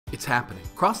It's happening.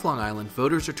 Across Long Island,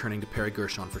 voters are turning to Perry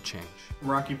Gershon for change.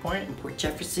 Rocky Point, Port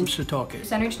Jefferson, Setauket.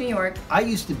 Centeredge, New York. I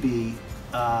used to be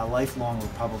a lifelong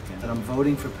Republican, and I'm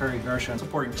voting for Perry Gershon.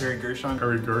 supporting Perry Gershon.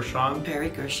 Perry Gershon. Perry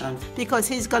Gershon. Because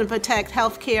he's going to protect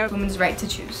health care, Women's right to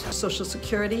choose. Social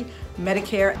Security,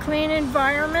 Medicare. Clean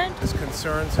environment. There's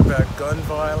concerns about gun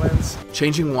violence.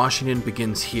 Changing Washington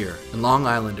begins here, and Long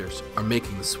Islanders are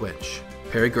making the switch.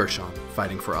 Perry Gershon,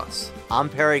 fighting for us. I'm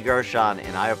Perry Gershon,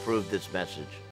 and I approve this message.